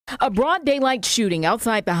A broad daylight shooting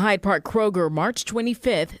outside the Hyde Park Kroger March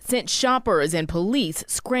 25th sent shoppers and police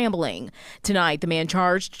scrambling. Tonight, the man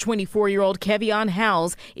charged, 24-year-old Kevion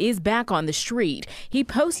Howes, is back on the street. He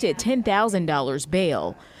posted $10,000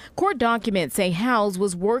 bail. Court documents say Howes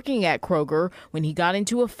was working at Kroger when he got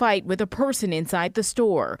into a fight with a person inside the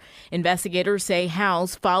store. Investigators say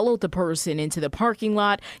Howes followed the person into the parking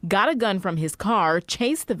lot, got a gun from his car,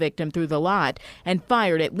 chased the victim through the lot, and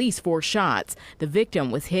fired at least 4 shots. The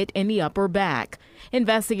victim was hit in the upper back.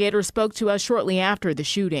 Investigators spoke to us shortly after the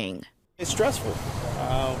shooting. It's stressful.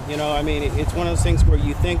 It's one of those things where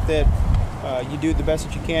you think that you do the best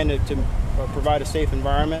that you can to provide a safe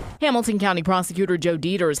environment. Hamilton County Prosecutor Joe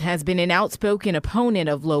Deters has been an outspoken opponent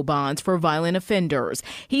of low bonds for violent offenders.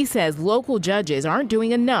 He says local judges aren't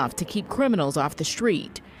doing enough to keep criminals off the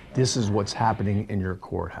street. This is what's happening in your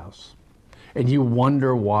courthouse, and you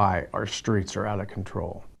wonder why our streets are out of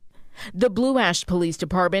control. The Blue Ash Police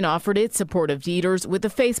Department offered its support of Deters with a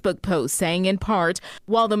Facebook post saying, in part,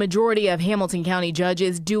 while the majority of Hamilton County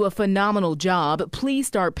judges do a phenomenal job, please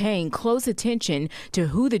start paying close attention to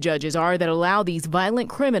who the judges are that allow these violent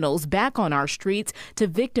criminals back on our streets to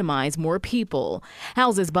victimize more people.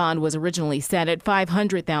 Howes' bond was originally set at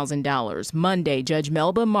 $500,000. Monday, Judge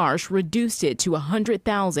Melba Marsh reduced it to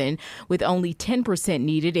 $100,000 with only 10%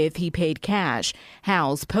 needed if he paid cash.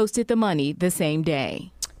 Howes posted the money the same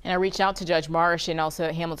day. And I reached out to Judge Marsh and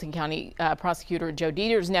also Hamilton County Prosecutor Joe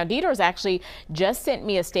Deters. Now, Deters actually just sent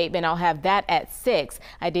me a statement. I'll have that at 6.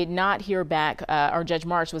 I did not hear back, or Judge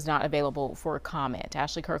Marsh was not available for a comment.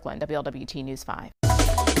 Ashley Kirkland, WLWT News 5.